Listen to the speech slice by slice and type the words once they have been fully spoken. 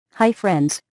Hi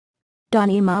friends.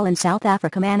 Danimal in South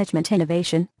Africa Management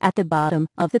Innovation at the bottom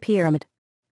of the pyramid.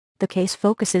 The case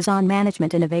focuses on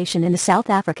management innovation in the South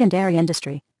African dairy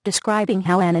industry, describing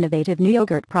how an innovative new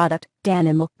yogurt product,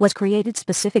 Danimal, was created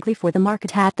specifically for the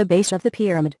market at the base of the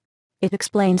pyramid. It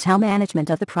explains how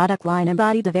management of the product line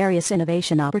embodied the various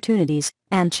innovation opportunities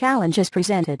and challenges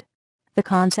presented. The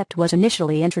concept was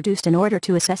initially introduced in order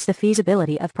to assess the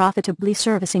feasibility of profitably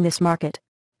servicing this market.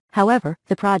 However,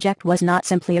 the project was not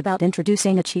simply about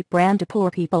introducing a cheap brand to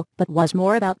poor people, but was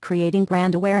more about creating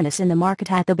brand awareness in the market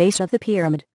at the base of the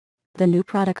pyramid. The new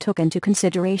product took into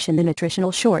consideration the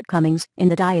nutritional shortcomings in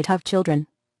the diet of children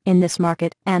in this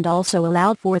market, and also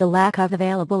allowed for the lack of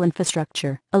available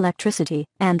infrastructure, electricity,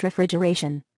 and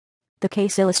refrigeration. The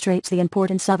case illustrates the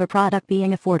importance of a product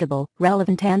being affordable,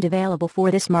 relevant, and available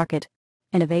for this market.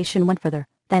 Innovation went further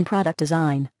than product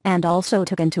design, and also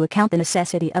took into account the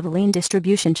necessity of a lean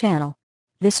distribution channel.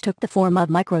 This took the form of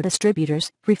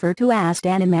micro-distributors, referred to as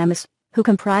Danimamas, who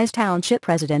comprise township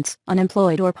residents,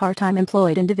 unemployed or part-time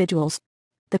employed individuals.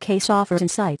 The case offers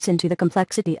insights into the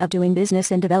complexity of doing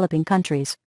business in developing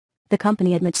countries. The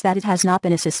company admits that it has not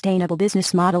been a sustainable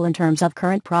business model in terms of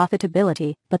current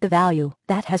profitability, but the value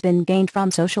that has been gained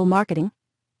from social marketing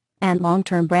and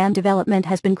long-term brand development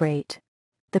has been great.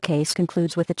 The case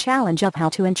concludes with the challenge of how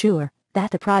to ensure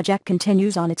that the project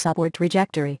continues on its upward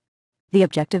trajectory. The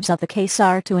objectives of the case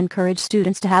are to encourage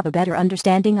students to have a better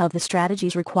understanding of the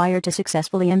strategies required to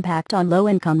successfully impact on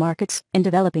low-income markets in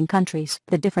developing countries,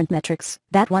 the different metrics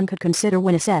that one could consider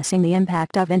when assessing the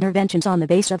impact of interventions on the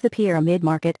base of the pyramid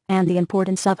market, and the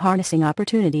importance of harnessing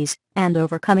opportunities and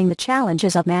overcoming the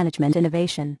challenges of management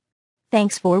innovation.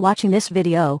 Thanks for watching this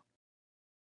video.